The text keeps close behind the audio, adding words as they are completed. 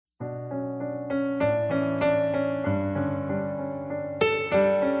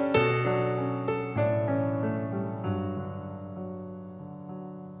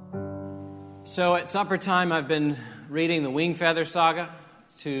So at supper time, I've been reading the Wingfeather Saga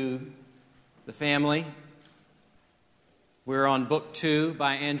to the family. We're on book 2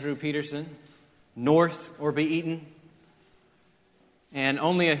 by Andrew Peterson, North or Be Eaten. And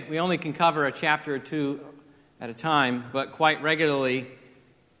we only can cover a chapter or two at a time, but quite regularly,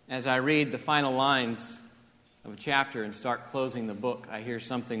 as I read the final lines of a chapter and start closing the book, I hear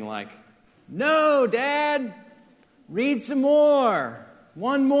something like, "No, Dad! Read some more!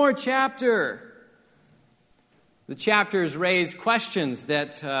 One more chapter!" The chapters raise questions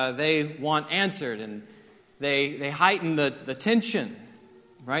that they want answered, and they heighten the tension,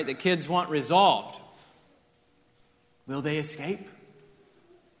 right, that kids want resolved. Will they escape?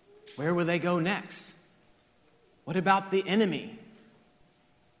 Where will they go next? What about the enemy?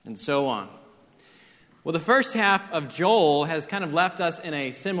 And so on. Well, the first half of Joel has kind of left us in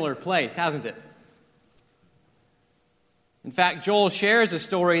a similar place, hasn't it? In fact, Joel shares a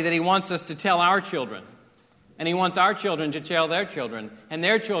story that he wants us to tell our children. And he wants our children to tell their children, and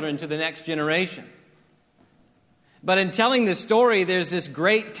their children to the next generation. But in telling this story, there's this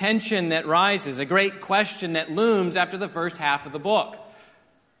great tension that rises, a great question that looms after the first half of the book.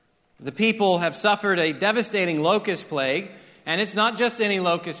 The people have suffered a devastating locust plague, and it's not just any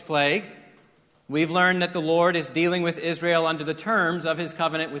locust plague. We've learned that the Lord is dealing with Israel under the terms of his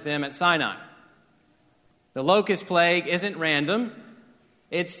covenant with them at Sinai. The locust plague isn't random,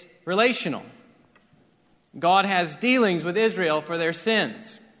 it's relational. God has dealings with Israel for their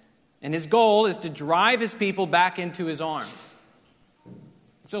sins, and his goal is to drive his people back into his arms.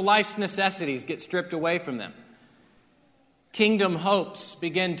 So life's necessities get stripped away from them. Kingdom hopes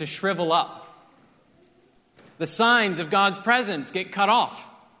begin to shrivel up. The signs of God's presence get cut off.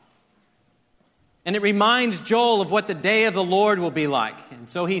 And it reminds Joel of what the day of the Lord will be like. And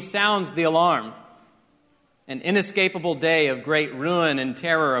so he sounds the alarm. An inescapable day of great ruin and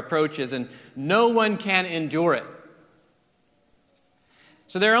terror approaches, and no one can endure it.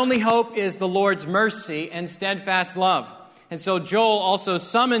 So their only hope is the Lord's mercy and steadfast love. And so Joel also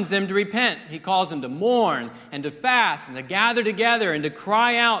summons them to repent. He calls them to mourn and to fast and to gather together and to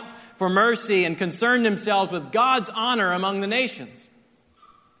cry out for mercy and concern themselves with God's honor among the nations.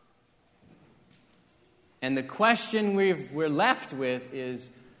 And the question we're left with is,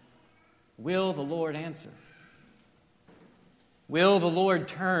 will the Lord answer? Will the Lord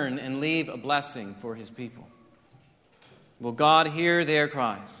turn and leave a blessing for his people? Will God hear their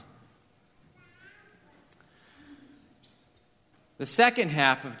cries? The second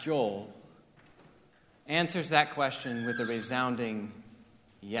half of Joel answers that question with a resounding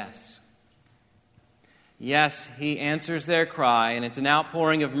yes. Yes, he answers their cry, and it's an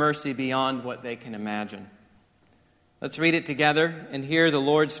outpouring of mercy beyond what they can imagine. Let's read it together and hear the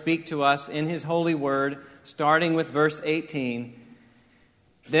Lord speak to us in his holy word, starting with verse 18.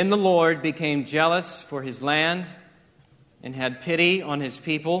 Then the Lord became jealous for his land and had pity on his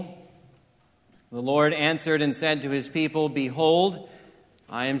people. The Lord answered and said to his people, "Behold,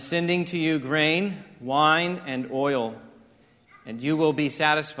 I am sending to you grain, wine, and oil, and you will be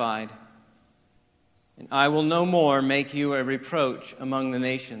satisfied. And I will no more make you a reproach among the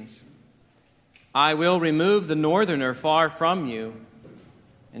nations. I will remove the northerner far from you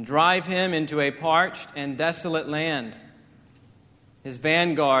and drive him into a parched and desolate land, his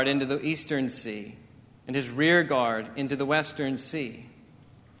vanguard into the eastern sea, and his rear guard into the western sea.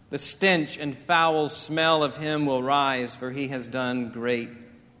 The stench and foul smell of him will rise, for he has done great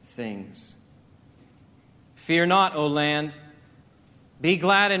things. Fear not, O land. Be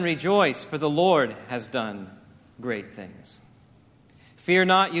glad and rejoice, for the Lord has done great things. Fear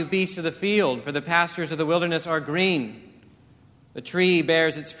not, you beasts of the field, for the pastures of the wilderness are green. The tree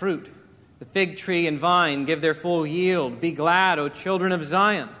bears its fruit. The fig tree and vine give their full yield. Be glad, O children of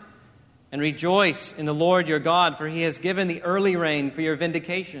Zion, and rejoice in the Lord your God, for he has given the early rain for your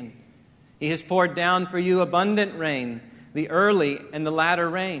vindication. He has poured down for you abundant rain, the early and the latter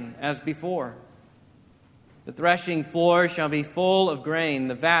rain, as before. The threshing floor shall be full of grain.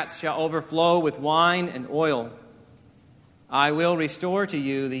 The vats shall overflow with wine and oil. I will restore to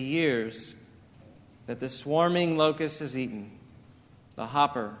you the years that the swarming locust has eaten, the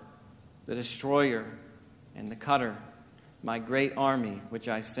hopper, the destroyer, and the cutter, my great army which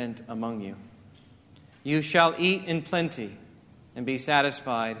I sent among you. You shall eat in plenty and be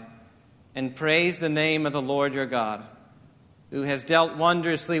satisfied, and praise the name of the Lord your God, who has dealt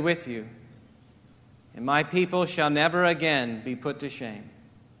wondrously with you. And my people shall never again be put to shame.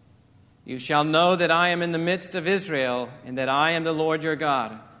 You shall know that I am in the midst of Israel, and that I am the Lord your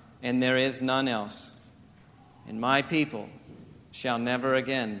God, and there is none else. And my people shall never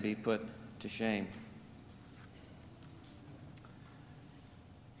again be put to shame.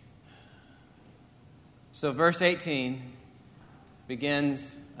 So verse 18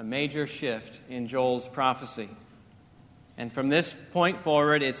 begins a major shift in Joel's prophecy. And from this point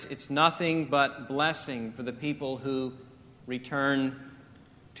forward, it's nothing but blessing for the people who return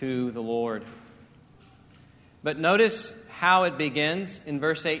to the Lord. But notice how it begins in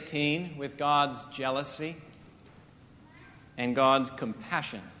verse 18 with God's jealousy and God's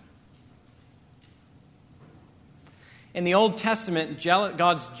compassion. In the Old Testament,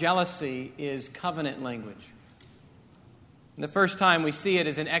 God's jealousy is covenant language. And the first time we see it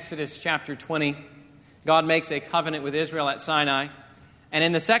is in Exodus chapter 20. God makes a covenant with Israel at Sinai. And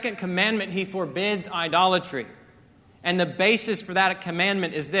in the second commandment, he forbids idolatry. And the basis for that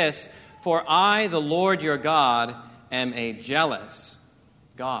commandment is this: for I, the Lord your God, am a jealous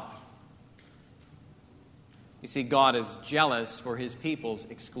God. You see, God is jealous for his people's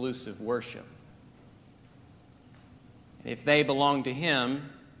exclusive worship. If they belong to him,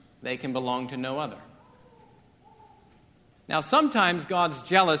 they can belong to no other. Now, sometimes God's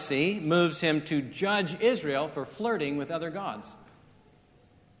jealousy moves him to judge Israel for flirting with other gods.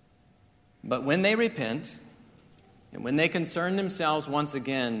 But when they repent, and when they concern themselves once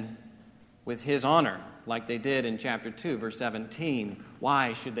again with his honor, like they did in chapter 2, verse 17,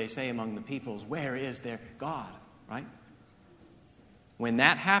 why should they say among the peoples, where is their God? Right? When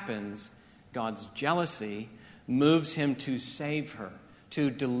that happens, God's jealousy moves him to save her, to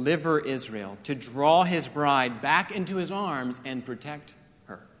deliver Israel, to draw his bride back into his arms and protect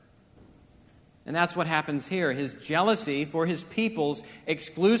her. And that's what happens here. His jealousy for his people's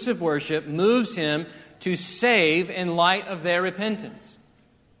exclusive worship moves him to save in light of their repentance.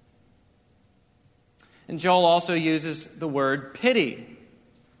 And Joel also uses the word pity.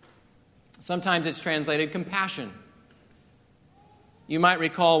 Sometimes it's translated compassion. You might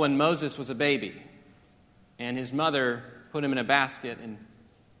recall when Moses was a baby, and his mother put him in a basket and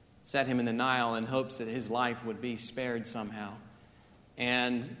set him in the Nile in hopes that his life would be spared somehow.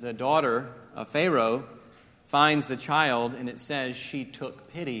 And the daughter of Pharaoh finds the child, and it says she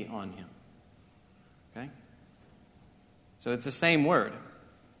took pity on him. Okay? So it's the same word.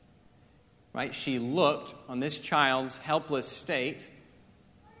 Right? She looked on this child's helpless state,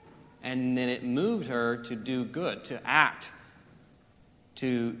 and then it moved her to do good, to act,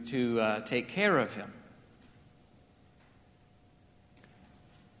 to take care of him.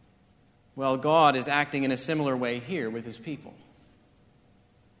 Well, God is acting in a similar way here with his people.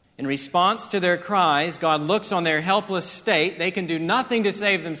 In response to their cries, God looks on their helpless state. They can do nothing to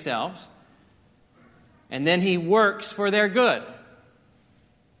save themselves. And then he works for their good.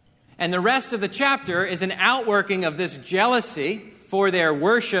 And the rest of the chapter is an outworking of this jealousy for their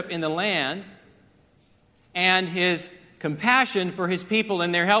worship in the land and his compassion for his people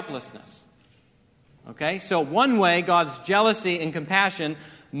in their helplessness. Okay? So one way God's jealousy and compassion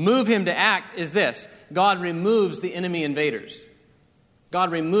move him to act is this: God removes the enemy invaders.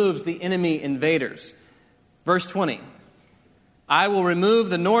 God removes the enemy invaders. Verse 20, I will remove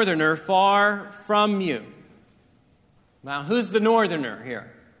the northerner far from you. Now, who's the northerner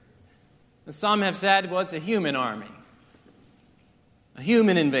here? And some have said, well, it's a human army. A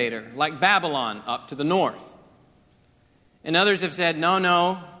human invader, like Babylon up to the north. And others have said,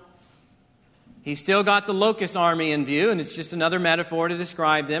 no, he's still got the locust army in view, and it's just another metaphor to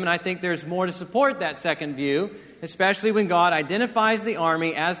describe them. And I think there's more to support that second view, especially when God identifies the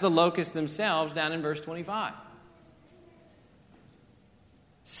army as the locusts themselves down in verse 25.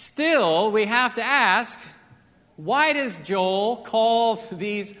 Still, we have to ask, why does Joel call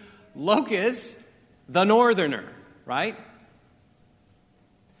these locusts the northerner, right?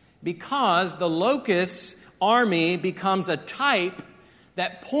 Because the locust army becomes a type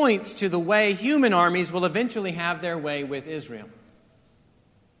that points to the way human armies will eventually have their way with Israel.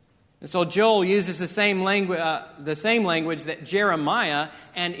 And so Joel uses the same language that Jeremiah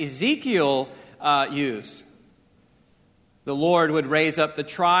and Ezekiel used. The Lord would raise up the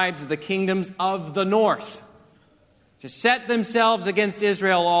tribes of the kingdoms of the north to set themselves against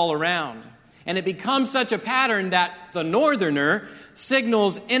Israel all around. And it becomes such a pattern that the northerner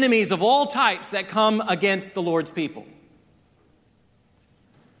signals enemies of all types that come against the Lord's people.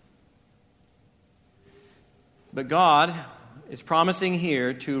 But God is promising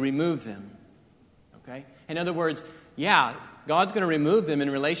here to remove them. Okay? In other words, God's going to remove them in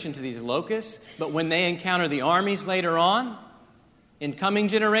relation to these locusts, but when they encounter the armies later on, in coming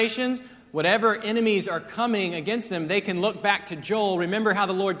generations, whatever enemies are coming against them, they can look back to Joel, remember how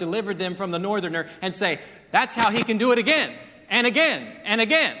the Lord delivered them from the northerner, and say, that's how he can do it again, and again, and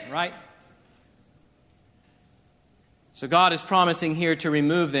again, right? So God is promising here to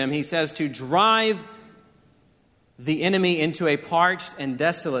remove them. He says to drive the enemy into a parched and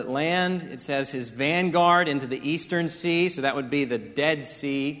desolate land. It says his vanguard into the eastern sea, so that would be the Dead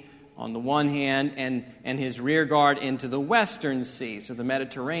Sea on the one hand, and his rear guard into the western sea, so the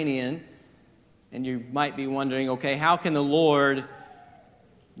Mediterranean. And you might be wondering, okay, how can the Lord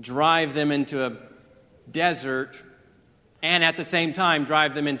drive them into a desert and at the same time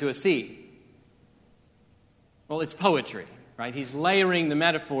drive them into a sea? Well, it's poetry, right? He's layering the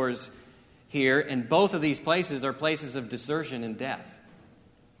metaphors here, and both of these places are places of desertion and death.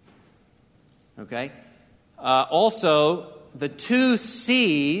 Okay? Also, the two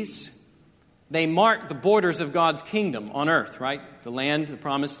seas, they mark the borders of God's kingdom on earth, right? The land, the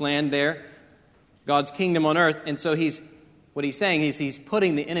promised land there, God's kingdom on earth. And so what he's saying is he's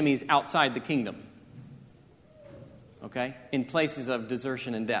putting the enemies outside the kingdom. Okay? In places of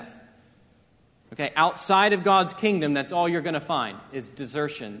desertion and death. Okay? Outside of God's kingdom, that's all you're going to find is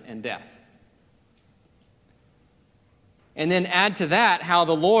desertion and death. And then add to that how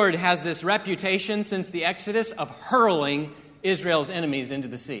the Lord has this reputation since the Exodus of hurling Israel's enemies into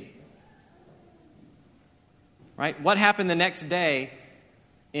the sea. Right? What happened the next day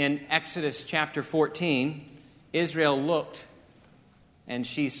in Exodus chapter 14? Israel looked and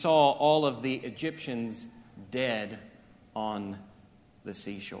she saw all of the Egyptians dead on the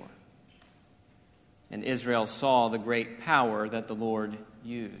seashore. And Israel saw the great power that the Lord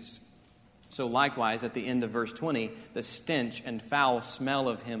used. So likewise, at the end of verse 20, the stench and foul smell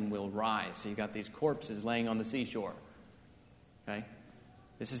of him will rise. So you've got these corpses laying on the seashore. Okay?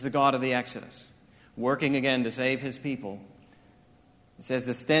 This is the God of the Exodus, working again to save his people. It says,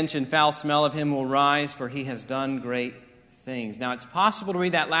 the stench and foul smell of him will rise, for he has done great things. Now, it's possible to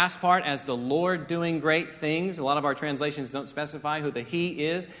read that last part as the Lord doing great things. A lot of our translations don't specify who the he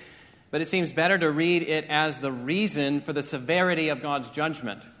is, but it seems better to read it as the reason for the severity of God's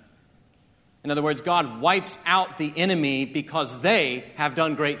judgment. In other words, God wipes out the enemy because they have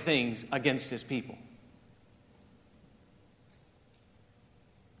done great things against his people.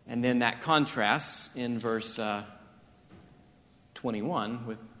 And then that contrasts in verse 21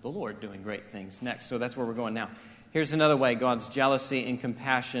 with the Lord doing great things next. So that's where we're going now. Here's another way God's jealousy and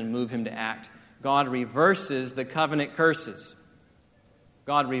compassion move him to act. God reverses the covenant curses.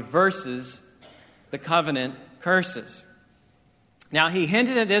 God reverses the covenant curses. Now, he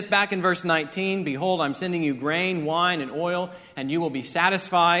hinted at this back in verse 19. Behold, I'm sending you grain, wine, and oil, and you will be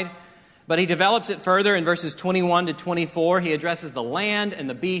satisfied. But he develops it further in verses 21 to 24. He addresses the land and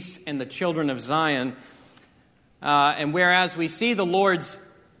the beasts and the children of Zion. And whereas we see the Lord's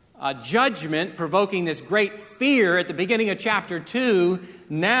judgment provoking this great fear at the beginning of chapter 2,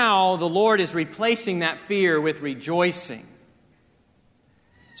 now the Lord is replacing that fear with rejoicing.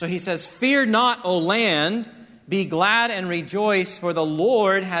 So he says, fear not, O land. Be glad and rejoice, for the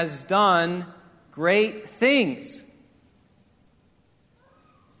Lord has done great things.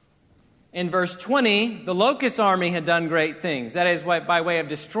 In verse 20, the locust army had done great things. That is by way of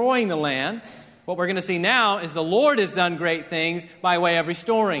destroying the land. What we're going to see now is the Lord has done great things by way of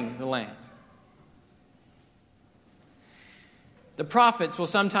restoring the land. The prophets will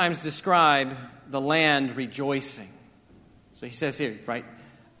sometimes describe the land rejoicing. So he says here, right?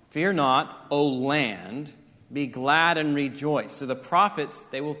 Fear not, O land. Be glad and rejoice. So the prophets,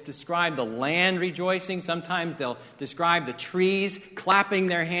 they will describe the land rejoicing. Sometimes they'll describe the trees clapping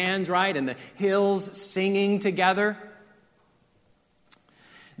their hands, right? And the hills singing together.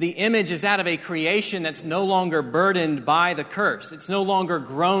 The image is that of a creation that's no longer burdened by the curse. It's no longer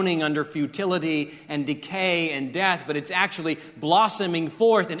groaning under futility and decay and death, but it's actually blossoming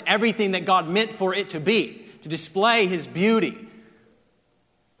forth in everything that God meant for it to be, to display his beauty.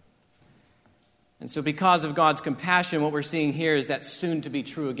 And so because of God's compassion, what we're seeing here is that's soon to be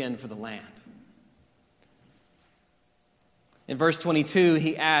true again for the land. In verse 22,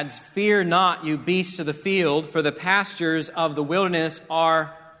 he adds, fear not, you beasts of the field, for the pastures of the wilderness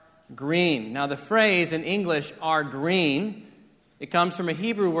are green. Now the phrase in English, are green, it comes from a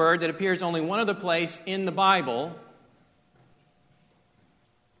Hebrew word that appears only one other place in the Bible,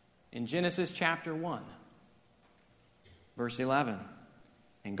 in Genesis chapter 1, verse 11.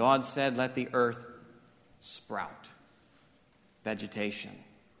 And God said, let the earth sprout, vegetation.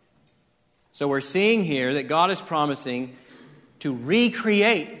 So we're seeing here that God is promising to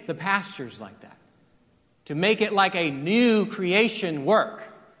recreate the pastures like that, to make it like a new creation work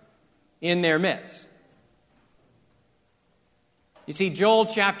in their midst. You see, Joel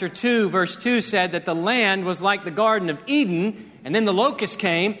chapter 2, verse 2 said that the land was like the Garden of Eden, and then the locust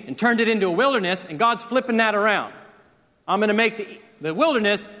came and turned it into a wilderness, and God's flipping that around. I'm going to make the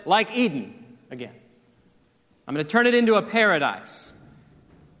wilderness like Eden again. I'm going to turn it into a paradise.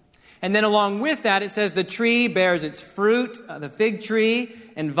 And then along with that, it says the tree bears its fruit, the fig tree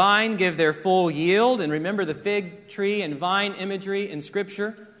and vine give their full yield. And remember the fig tree and vine imagery in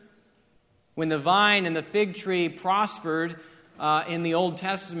Scripture? When the vine and the fig tree prospered in the Old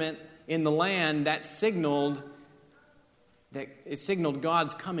Testament in the land, it signaled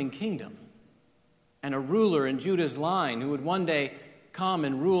God's coming kingdom and a ruler in Judah's line who would one day come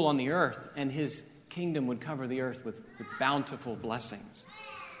and rule on the earth, and his kingdom would cover the earth with bountiful blessings.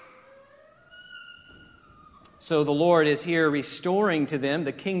 So the Lord is here restoring to them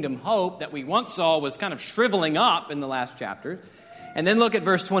the kingdom hope that we once saw was kind of shriveling up in the last chapter. And then look at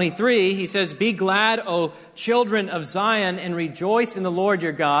verse 23. He says, "Be glad, O children of Zion, and rejoice in the Lord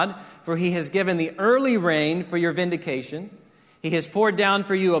your God, for he has given the early rain for your vindication. He has poured down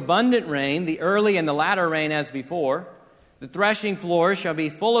for you abundant rain, the early and the latter rain as before. The threshing floor shall be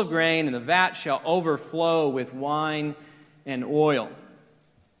full of grain, and the vat shall overflow with wine and oil."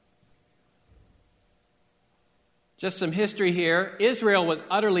 Just some history here. Israel was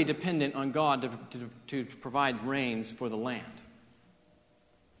utterly dependent on God to provide rains for the land.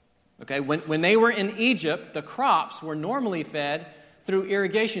 Okay, when they were in Egypt, the crops were normally fed through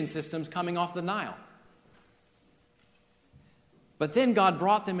irrigation systems coming off the Nile. But then God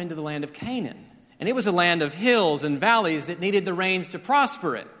brought them into the land of Canaan. And it was a land of hills and valleys that needed the rains to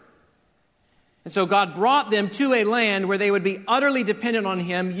prosper it. And so God brought them to a land where they would be utterly dependent on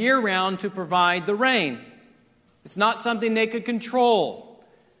Him year-round to provide the rain. It's not something they could control.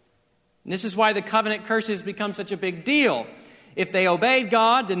 And this is why the covenant curses become such a big deal. If they obeyed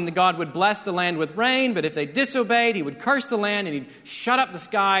God, then God would bless the land with rain. But if they disobeyed, He would curse the land and He'd shut up the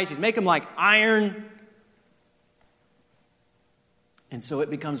skies. He'd make them like iron. And so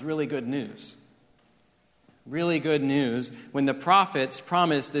it becomes really good news. Really good news when the prophets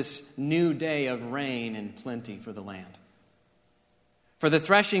promise this new day of rain and plenty for the land. For the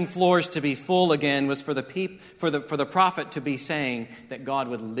threshing floors to be full again was for the prophet to be saying that God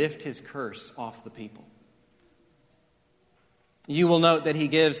would lift His curse off the people. You will note that He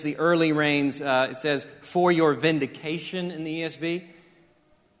gives the early rains, it says, for your vindication in the ESV.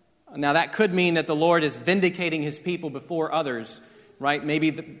 Now that could mean that the Lord is vindicating His people before others, right?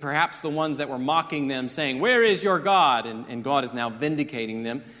 Maybe perhaps the ones that were mocking them saying, "Where is your God?" And God is now vindicating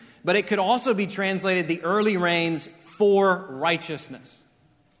them. But it could also be translated the early rains for righteousness.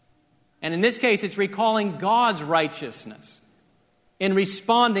 And in this case, it's recalling God's righteousness in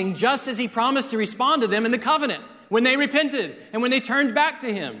responding just as He promised to respond to them in the covenant when they repented and when they turned back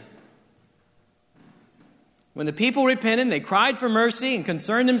to Him. When the people repented, they cried for mercy and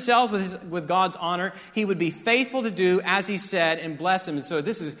concerned themselves with God's honor, He would be faithful to do as He said and bless them. And so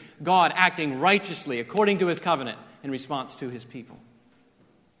this is God acting righteously according to His covenant in response to His people.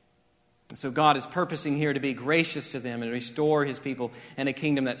 And so God is purposing here to be gracious to them and restore His people in a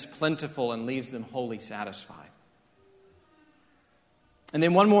kingdom that's plentiful and leaves them wholly satisfied. And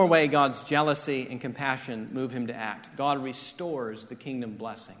then one more way God's jealousy and compassion move Him to act. God restores the kingdom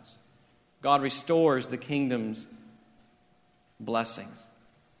blessings. God restores the kingdom's blessings.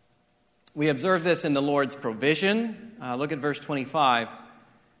 We observe this in the Lord's provision. Look at verse 25.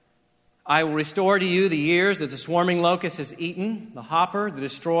 "I will restore to you the years that the swarming locust has eaten, the hopper, the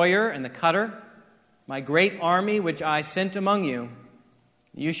destroyer, and the cutter, my great army which I sent among you.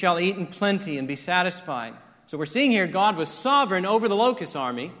 You shall eat in plenty and be satisfied." So we're seeing here God was sovereign over the locust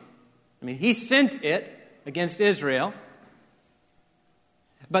army. He sent it against Israel.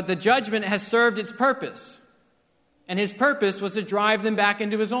 But the judgment has served its purpose. And His purpose was to drive them back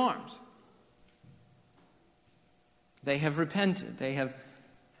into His arms. They have repented. They have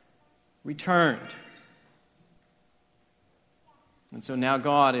returned. And so now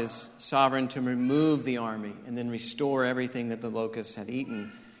God is sovereign to remove the army and then restore everything that the locusts had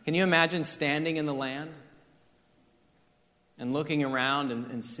eaten. Can you imagine standing in the land and looking around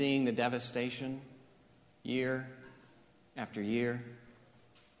and seeing the devastation year after year?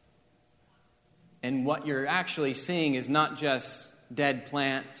 And what you're actually seeing is not just dead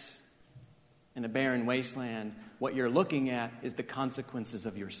plants in a barren wasteland. What you're looking at is the consequences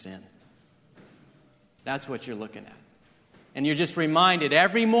of your sin. That's what you're looking at. And you're just reminded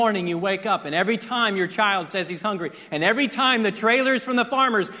every morning you wake up, and every time your child says he's hungry, and every time the trailers from the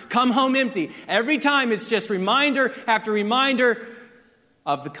farmers come home empty, every time it's just reminder after reminder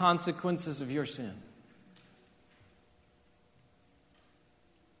of the consequences of your sin.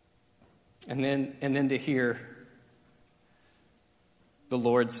 And then to hear the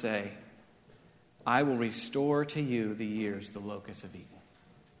Lord say, "I will restore to you the years the locusts have eaten."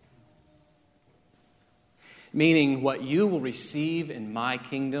 Meaning what you will receive in my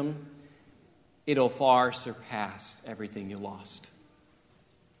kingdom, it'll far surpass everything you lost.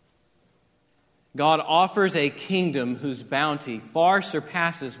 God offers a kingdom whose bounty far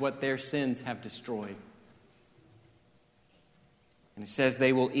surpasses what their sins have destroyed. And it says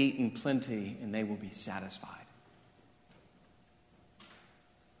they will eat in plenty and they will be satisfied.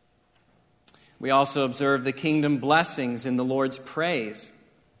 We also observe the kingdom blessings in the Lord's praise.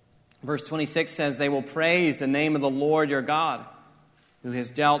 Verse 26 says, they will praise the name of the Lord your God, who has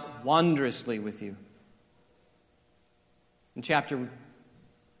dealt wondrously with you. In chapter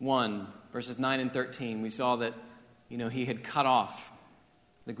 1, verses 9 and 13, we saw that, he had cut off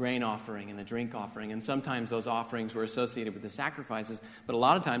the grain offering and the drink offering. And sometimes those offerings were associated with the sacrifices, but a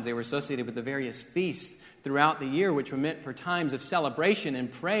lot of times they were associated with the various feasts throughout the year, which were meant for times of celebration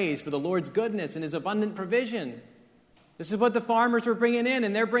and praise for the Lord's goodness and His abundant provision. This is what the farmers were bringing in,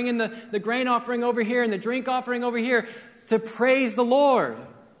 and they're bringing the grain offering over here and the drink offering over here to praise the Lord.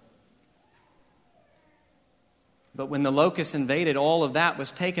 But when the locusts invaded, all of that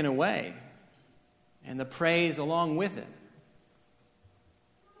was taken away, and the praise along with it.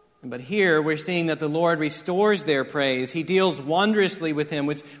 But here we're seeing that the Lord restores their praise. He deals wondrously with him,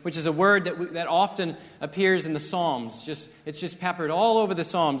 which is a word that often appears in the Psalms. It's just peppered all over the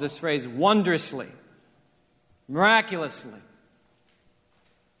Psalms, this phrase, wondrously, miraculously.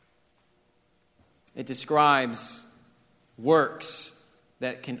 It describes works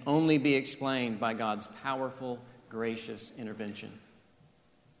that can only be explained by God's powerful, gracious intervention.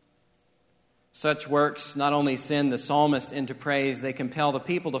 Such works not only send the psalmist into praise, they compel the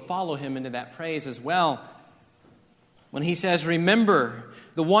people to follow him into that praise as well. When he says, remember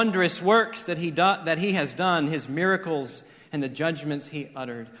the wondrous works that he has done, his miracles and the judgments he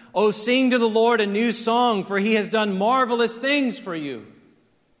uttered. Oh, sing to the Lord a new song, for he has done marvelous things for you.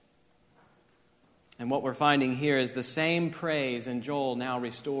 And what we're finding here is the same praise in Joel now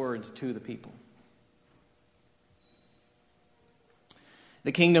restored to the people.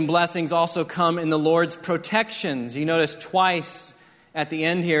 The kingdom blessings also come in the Lord's protections. You notice twice at the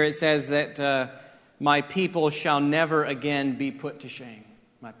end here it says that my people shall never again be put to shame.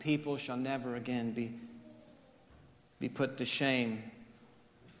 My people shall never again be put to shame.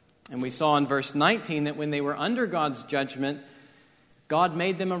 And we saw in verse 19 that when they were under God's judgment, God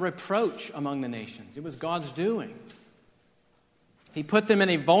made them a reproach among the nations. It was God's doing. He put them in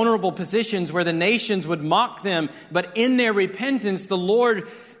a vulnerable positions where the nations would mock them, but in their repentance, the Lord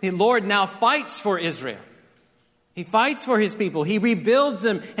now fights for Israel. He fights for His people. He rebuilds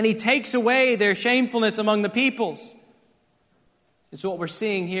them, and He takes away their shamefulness among the peoples. And so what we're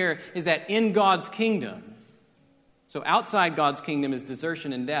seeing here is that in God's kingdom, so outside God's kingdom is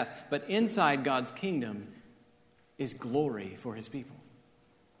desertion and death, but inside God's kingdom is glory for His people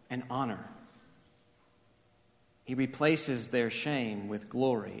and honor. He replaces their shame with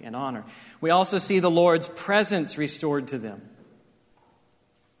glory and honor. We also see the Lord's presence restored to them.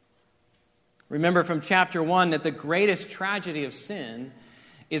 Remember from chapter 1 that the greatest tragedy of sin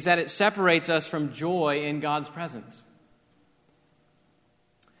is that it separates us from joy in God's presence.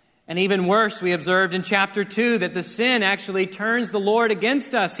 And even worse, we observed in chapter 2 that the sin actually turns the Lord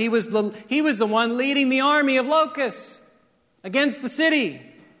against us. He was the one leading the army of locusts against the city.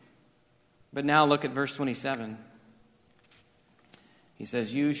 But now look at verse 27. He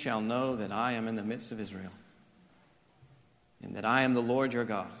says, you shall know that I am in the midst of Israel, and that I am the Lord your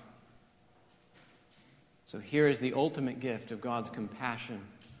God. So here is the ultimate gift of God's compassion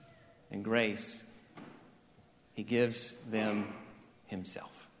and grace. He gives them Himself.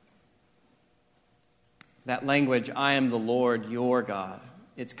 That language, I am the Lord your God,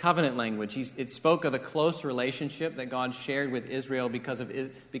 it's covenant language. It spoke of the close relationship that God shared with Israel because of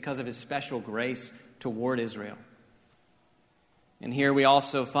His special grace toward Israel. And here we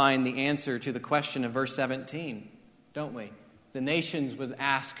also find the answer to the question of verse 17, don't we? The nations would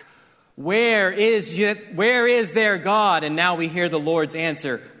ask, where is their God? And now we hear the Lord's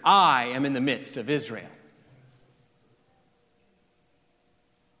answer, I am in the midst of Israel.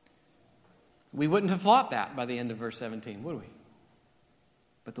 We wouldn't have thought that by the end of verse 17, would we?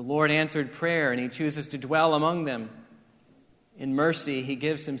 But the Lord answered prayer, and He chooses to dwell among them. In mercy, He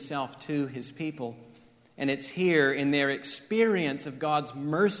gives Himself to His people. And it's here in their experience of God's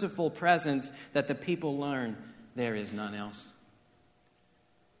merciful presence that the people learn there is none else.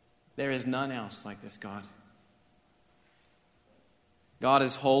 There is none else like this God. God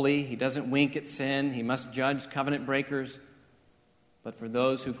is holy. He doesn't wink at sin. He must judge covenant breakers. But for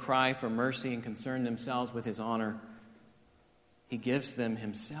those who cry for mercy and concern themselves with His honor, He gives them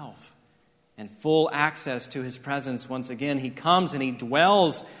Himself and full access to His presence. Once again, He comes and He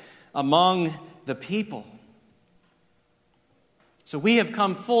dwells among the people. So we have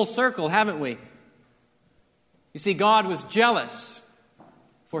come full circle, haven't we? You see, God was jealous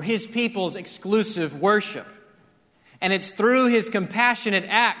for his people's exclusive worship. And it's through his compassionate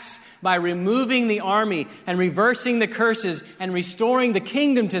acts, by removing the army and reversing the curses and restoring the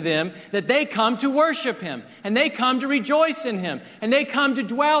kingdom to them, that they come to worship him, and they come to rejoice in him, and they come to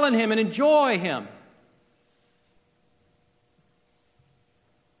dwell in him and enjoy him.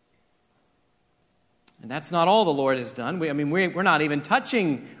 And that's not all the Lord has done. We're not even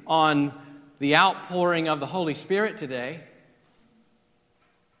touching on the outpouring of the Holy Spirit today.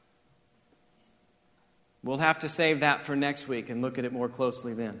 We'll have to save that for next week and look at it more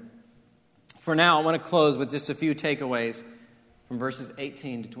closely then. For now, I want to close with just a few takeaways from verses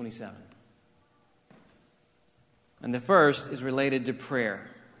 18 to 27. And the first is related to prayer.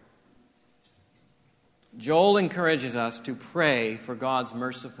 Joel encourages us to pray for God's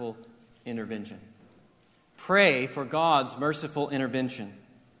merciful intervention. Pray for God's merciful intervention.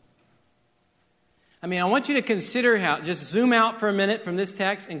 I want you to consider just zoom out for a minute from this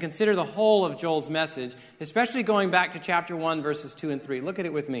text and consider the whole of Joel's message, especially going back to chapter 1, verses 2 and 3. Look at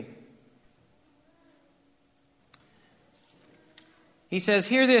it with me. He says,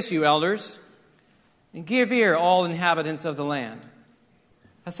 "Hear this, you elders, and give ear, all inhabitants of the land.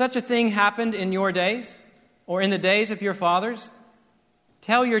 Has such a thing happened in your days, or in the days of your fathers?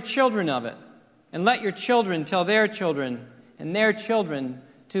 Tell your children of it, and let your children tell their children, and their children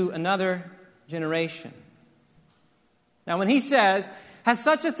to another generation." Now, when he says, "Has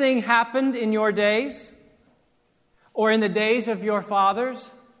such a thing happened in your days, or in the days of your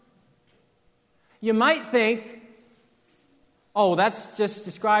fathers?" you might think, oh, that's just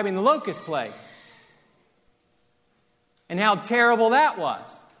describing the locust plague and how terrible that was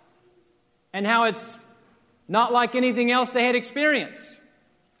and how it's not like anything else they had experienced.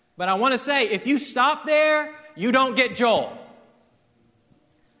 But I want to say, if you stop there, you don't get Joel.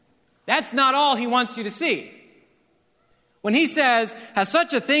 That's not all he wants you to see. When he says, "Has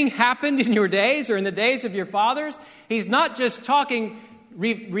such a thing happened in your days or in the days of your fathers?" he's not just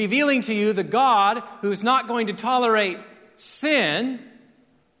revealing to you the God who's not going to tolerate sin.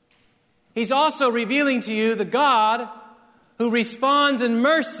 He's also revealing to you the God who responds in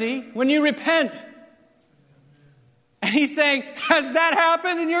mercy when you repent. And he's saying, has that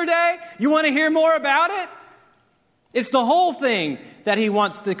happened in your day? You want to hear more about it? It's the whole thing that he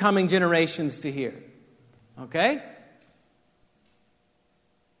wants the coming generations to hear. Okay?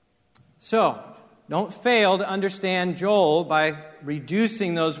 So, don't fail to understand Joel by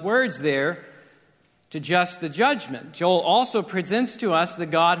reducing those words there to just the judgment. Joel also presents to us the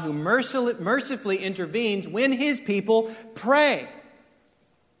God who mercifully intervenes when his people pray.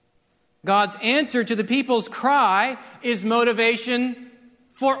 God's answer to the people's cry is motivation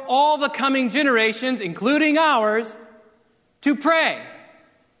for all the coming generations, including ours, to pray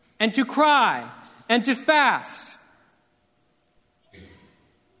and to cry and to fast.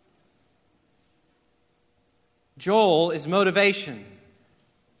 Joel is motivation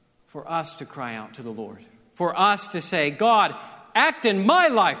for us to cry out to the Lord, for us to say, God, act in my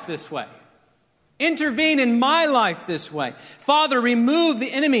life this way. Intervene in my life this way. Father, remove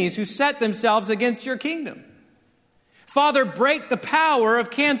the enemies who set themselves against your kingdom. Father, break the power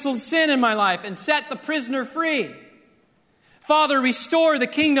of canceled sin in my life and set the prisoner free. Father, restore the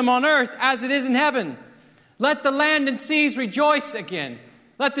kingdom on earth as it is in heaven. Let the land and seas rejoice again.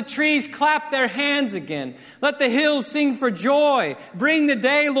 Let the trees clap their hands again. Let the hills sing for joy. Bring the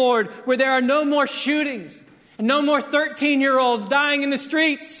day, Lord, where there are no more shootings and no more 13-year-olds dying in the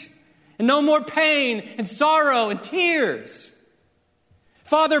streets and no more pain and sorrow and tears.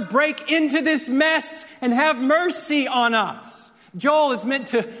 Father, break into this mess and have mercy on us. Joel is meant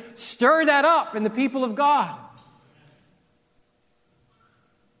to stir that up in the people of God.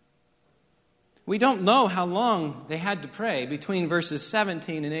 We don't know how long they had to pray between verses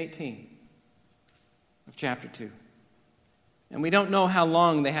 17 and 18 of chapter 2. And we don't know how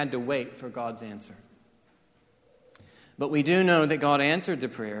long they had to wait for God's answer. But we do know that God answered the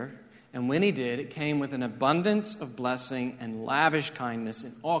prayer, and when he did, it came with an abundance of blessing and lavish kindness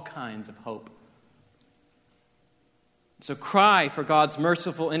and all kinds of hope. So cry for God's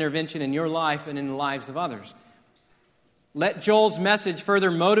merciful intervention in your life and in the lives of others. Let Joel's message further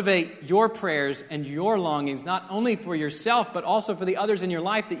motivate your prayers and your longings, not only for yourself, but also for the others in your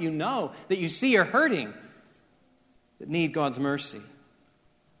life that you know, that you see are hurting, that need God's mercy.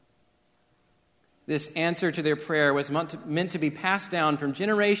 This answer to their prayer was meant to be passed down from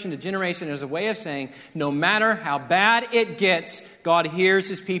generation to generation as a way of saying, no matter how bad it gets, God hears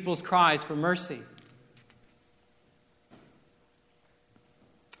his people's cries for mercy.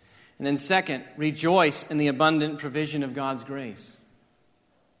 And then second, rejoice in the abundant provision of God's grace.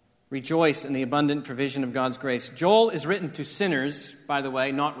 Rejoice in the abundant provision of God's grace. Joel is written to sinners, by the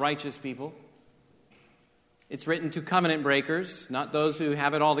way, not righteous people. It's written to covenant breakers, not those who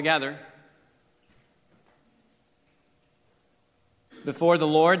have it all together. Before the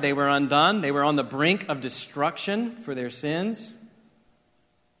Lord, they were undone. They were on the brink of destruction for their sins.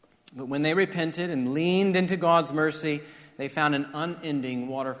 But when they repented and leaned into God's mercy, they found an unending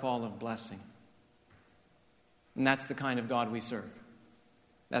waterfall of blessing. And that's the kind of God we serve.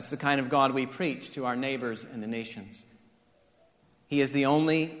 That's the kind of God we preach to our neighbors and the nations. He is the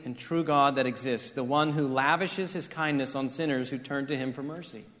only and true God that exists, the one who lavishes his kindness on sinners who turn to him for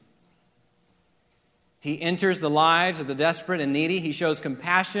mercy. He enters the lives of the desperate and needy. He shows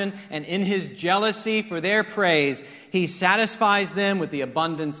compassion, and in his jealousy for their praise, he satisfies them with the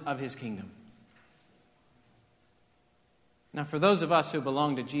abundance of his kingdom. Now, for those of us who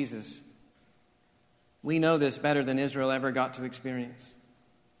belong to Jesus, we know this better than Israel ever got to experience.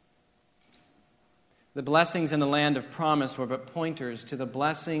 The blessings in the land of promise were but pointers to the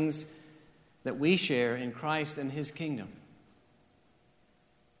blessings that we share in Christ and his kingdom.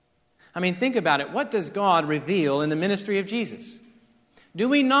 I mean, think about it. What does God reveal in the ministry of Jesus? Do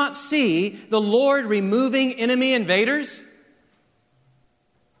we not see the Lord removing enemy invaders?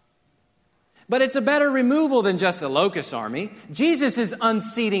 But it's a better removal than just a locust army. Jesus is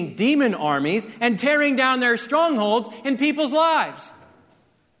unseating demon armies and tearing down their strongholds in people's lives.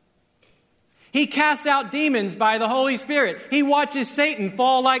 He casts out demons by the Holy Spirit. He watches Satan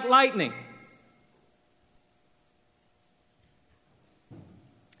fall like lightning.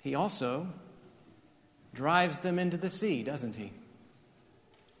 He also drives them into the sea, doesn't he?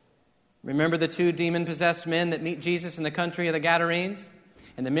 Remember the 2 demon-possessed men that meet Jesus in the country of the Gadarenes?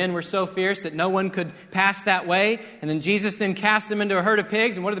 And the men were so fierce that no one could pass that way. And then Jesus then cast them into a herd of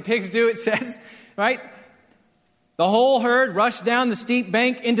pigs. And what do the pigs do, it says, right? The whole herd rushed down the steep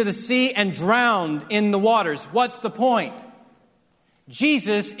bank into the sea and drowned in the waters. What's the point?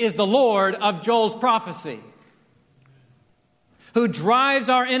 Jesus is the Lord of Joel's prophecy, who drives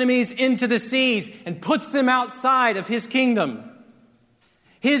our enemies into the seas and puts them outside of his kingdom.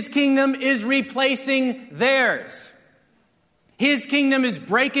 His kingdom is replacing theirs. His kingdom is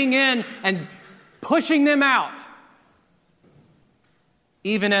breaking in and pushing them out.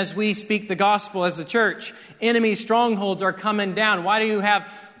 Even as we speak the gospel as a church, enemy strongholds are coming down. Why do you have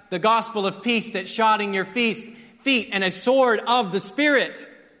the gospel of peace that's shodding your feet and a sword of the Spirit?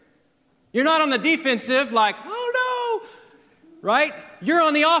 You're not on the defensive like, oh no, right? You're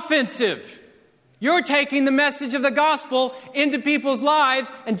on the offensive. You're taking the message of the gospel into people's lives,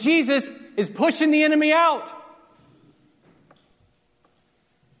 and Jesus is pushing the enemy out.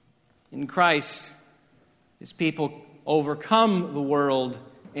 In Christ, his people overcome the world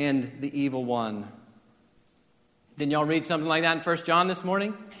and the evil one. Didn't y'all read something like that in 1 John this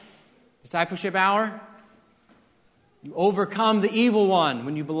morning? Discipleship hour? You overcome the evil one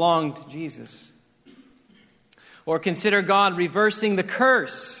when you belong to Jesus. Or consider God reversing the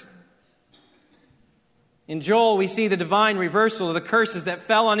curse. In Joel, we see the divine reversal of the curses that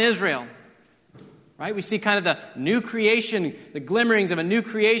fell on Israel. Right? We see kind of the new creation, the glimmerings of a new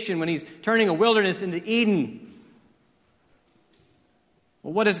creation when he's turning a wilderness into Eden.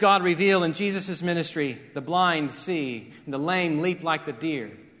 Well, what does God reveal in Jesus' ministry? The blind see, and the lame leap like the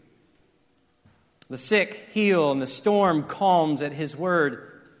deer. The sick heal, and the storm calms at his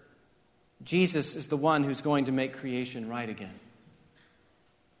word. Jesus is the one who's going to make creation right again.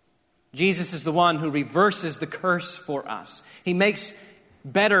 Jesus is the one who reverses the curse for us. He makes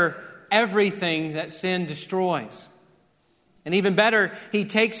better everything that sin destroys. And even better, he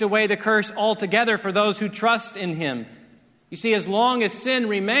takes away the curse altogether for those who trust in him. You see, as long as sin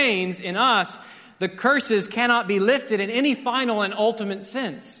remains in us, the curses cannot be lifted in any final and ultimate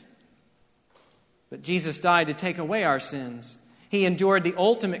sense. But Jesus died to take away our sins. He endured the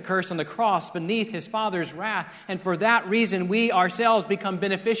ultimate curse on the cross beneath his Father's wrath. And for that reason, we ourselves become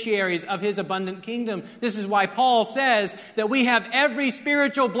beneficiaries of his abundant kingdom. This is why Paul says that we have every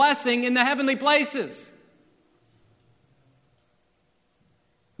spiritual blessing in the heavenly places.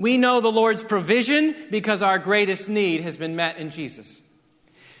 We know the Lord's provision because our greatest need has been met in Jesus.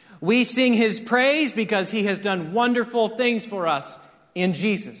 We sing his praise because he has done wonderful things for us in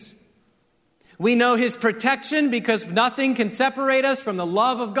Jesus. We know his protection because nothing can separate us from the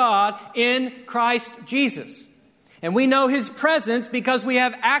love of God in Christ Jesus. And we know his presence because we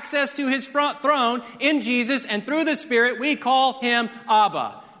have access to his throne in Jesus, and through the Spirit we call him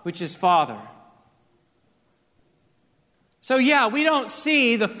Abba, which is Father. So yeah, we don't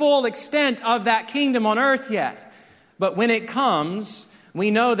see the full extent of that kingdom on earth yet. But when it comes,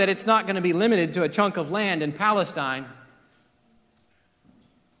 we know that it's not going to be limited to a chunk of land in Palestine.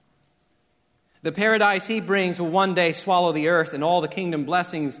 The paradise he brings will one day swallow the earth, and all the kingdom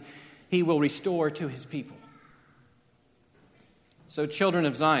blessings he will restore to his people. So children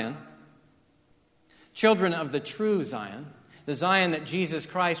of Zion, children of the true Zion, the Zion that Jesus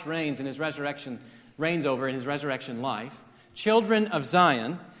Christ reigns over in his resurrection life, children of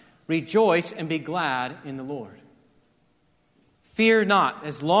Zion, rejoice and be glad in the Lord. Fear not.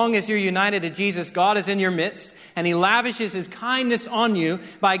 As long as you're united to Jesus, God is in your midst, and he lavishes his kindness on you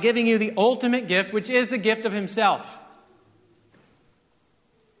by giving you the ultimate gift, which is the gift of himself.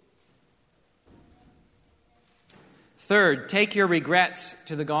 Third, take your regrets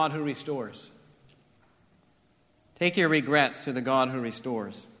to the God who restores. Take your regrets to the God who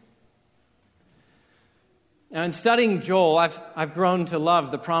restores. Now, in studying Joel, I've grown to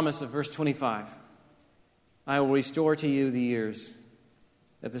love the promise of verse 25. I will restore to you the years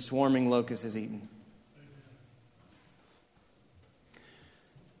that the swarming locust has eaten.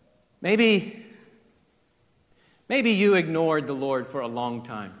 Maybe you ignored the Lord for a long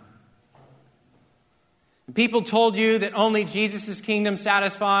time. People told you that only Jesus' kingdom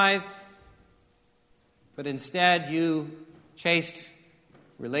satisfies, but instead you chased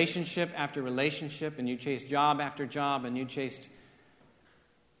relationship after relationship, and you chased job after job, and you chased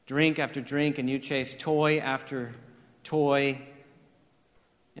drink after drink, and you chased toy after toy.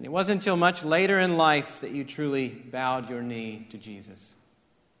 And it wasn't until much later in life that you truly bowed your knee to Jesus.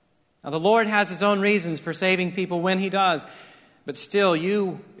 Now, the Lord has his own reasons for saving people when he does, but still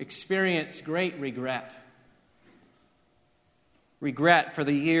you experience great regret. Regret for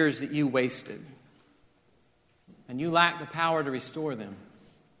the years that you wasted. And you lack the power to restore them.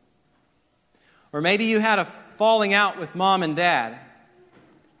 Or maybe you had a falling out with mom and dad,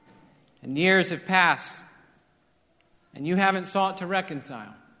 and years have passed, and you haven't sought to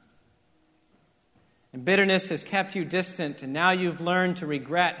reconcile. And bitterness has kept you distant, and now you've learned to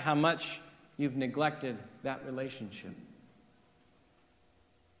regret how much you've neglected that relationship.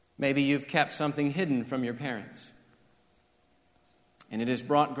 Maybe you've kept something hidden from your parents, and it has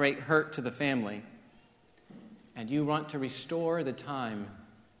brought great hurt to the family, and you want to restore the time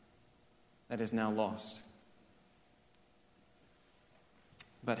that is now lost.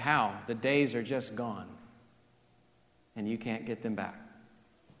 But how? The days are just gone, and you can't get them back.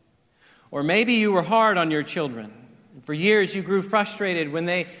 Or maybe you were hard on your children. For years you grew frustrated when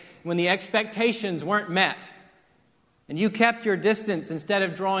the expectations weren't met, and you kept your distance instead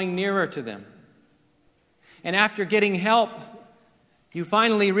of drawing nearer to them. And after getting help, you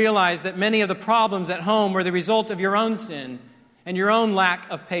finally realized that many of the problems at home were the result of your own sin and your own lack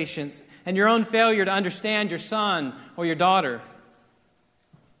of patience and your own failure to understand your son or your daughter.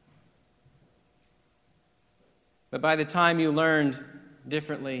 But by the time you learned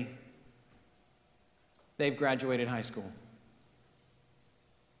differently, they've graduated high school.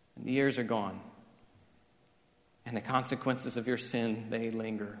 And the years are gone. And the consequences of your sin, they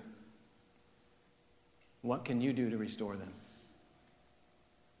linger. What can you do to restore them?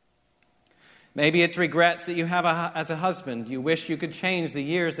 Maybe it's regrets that you have as a husband. You wish you could change the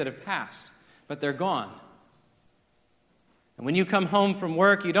years that have passed, but they're gone. And when you come home from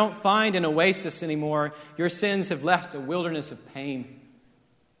work, you don't find an oasis anymore. Your sins have left a wilderness of pain.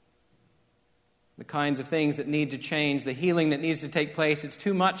 The kinds of things that need to change, the healing that needs to take place, it's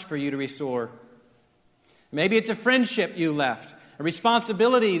too much for you to restore. Maybe it's a friendship you left, a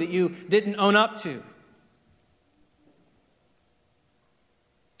responsibility that you didn't own up to.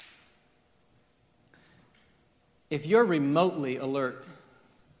 If you're remotely alert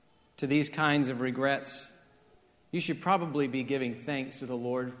to these kinds of regrets, you should probably be giving thanks to the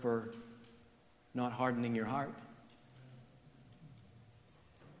Lord for not hardening your heart.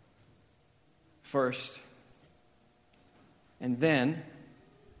 First, and then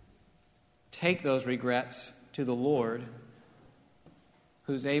take those regrets to the Lord,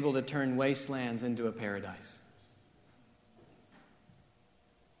 who's able to turn wastelands into a paradise.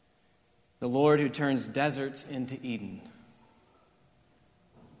 The Lord who turns deserts into Eden.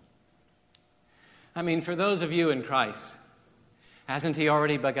 I mean, for those of you in Christ, hasn't he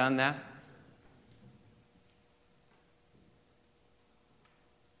already begun that?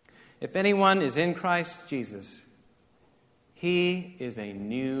 If anyone is in Christ Jesus, he is a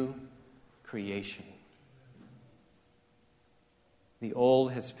new creation. The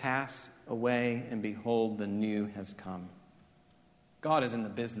old has passed away, and behold, the new has come. God is in the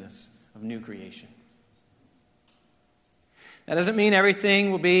business of new creation. That doesn't mean everything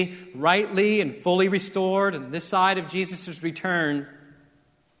will be rightly and fully restored on this side of Jesus' return.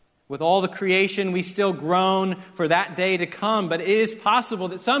 With all the creation, we still groan for that day to come, but it is possible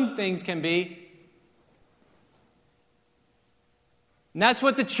that some things can be. And that's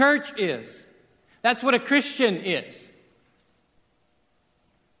what the church is. That's what a Christian is.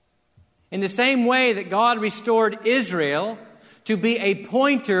 In the same way that God restored Israel to be a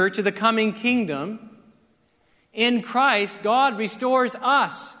pointer to the coming kingdom, in Christ, God restores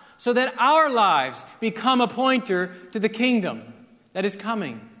us so that our lives become a pointer to the kingdom that is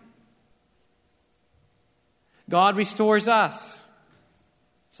coming. God restores us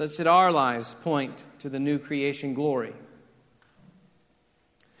such that our lives point to the new creation glory.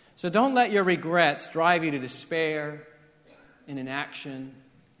 So don't let your regrets drive you to despair and inaction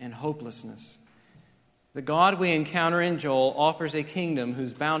and hopelessness. The God we encounter in Joel offers a kingdom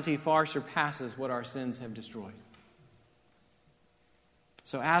whose bounty far surpasses what our sins have destroyed.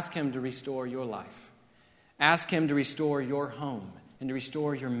 So ask Him to restore your life. Ask Him to restore your home and to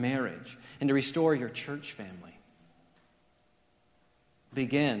restore your marriage and to restore your church family.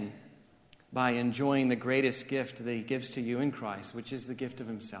 Begin by enjoying the greatest gift that He gives to you in Christ, which is the gift of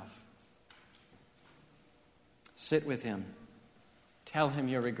Himself. Sit with Him. Tell Him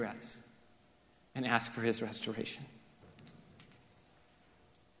your regrets. And ask for His restoration.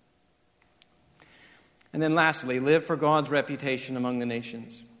 And then lastly, live for God's reputation among the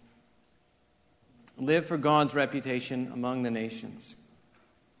nations. Live for God's reputation among the nations.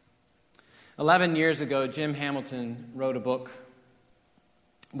 11 years ago, Jim Hamilton wrote a book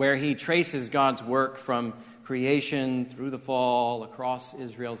where he traces God's work from creation through the fall, across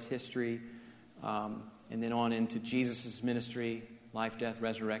Israel's history, and then on into Jesus' ministry, life, death,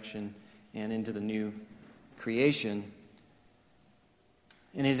 resurrection, and into the new creation.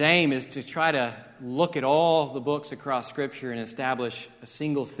 And his aim is to try to look at all the books across Scripture and establish a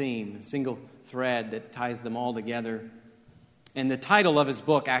single theme, a single thread that ties them all together. And the title of his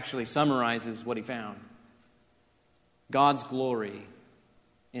book actually summarizes what he found: God's glory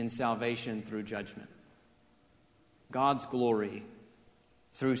in salvation through judgment. God's glory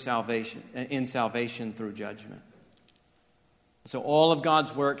through salvation, in salvation through judgment. So all of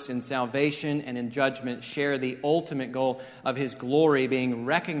God's works in salvation and in judgment share the ultimate goal of His glory being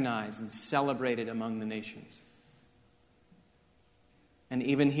recognized and celebrated among the nations. And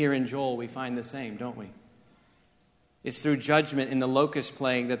even here in Joel, we find the same, don't we? It's through judgment in the locust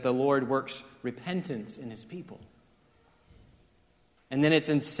plague that the Lord works repentance in His people. And then it's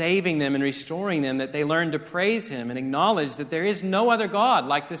in saving them and restoring them that they learn to praise Him and acknowledge that there is no other God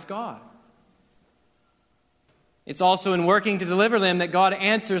like this God. It's also in working to deliver them that God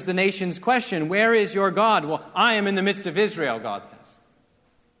answers the nation's question, "Where is your God?" Well, I am in the midst of Israel, God says.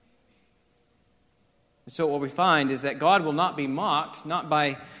 So what we find is that God will not be mocked, not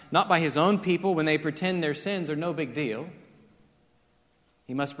by His own people when they pretend their sins are no big deal.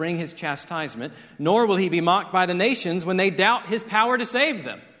 He must bring His chastisement, nor will He be mocked by the nations when they doubt His power to save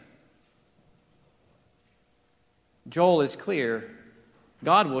them. Joel is clear.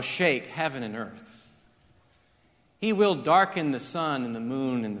 God will shake heaven and earth. He will darken the sun and the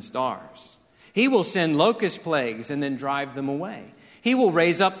moon and the stars. He will send locust plagues and then drive them away. He will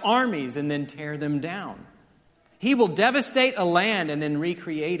raise up armies and then tear them down. He will devastate a land and then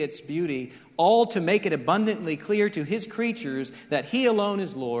recreate its beauty, all to make it abundantly clear to His creatures that He alone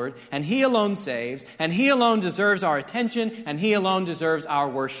is Lord, and He alone saves, and He alone deserves our attention, and He alone deserves our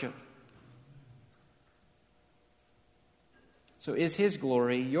worship. So is His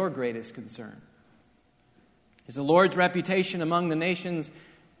glory your greatest concern? Is the Lord's reputation among the nations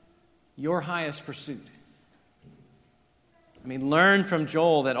your highest pursuit? Learn from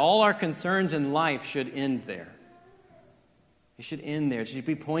Joel that all our concerns in life should end there. It should end there. It should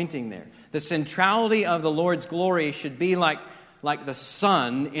be pointing there. The centrality of the Lord's glory should be like the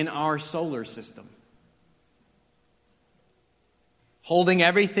sun in our solar system, holding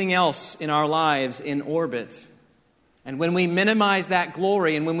everything else in our lives in orbit. And when we minimize that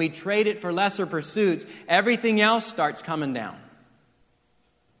glory and when we trade it for lesser pursuits, everything else starts coming down.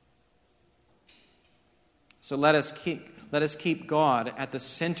 So let us keep God at the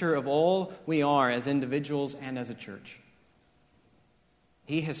center of all we are as individuals and as a church.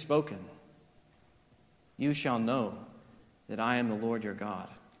 He has spoken. You shall know that I am the Lord your God,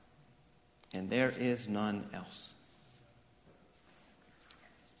 and there is none else.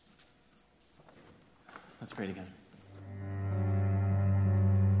 Let's pray together.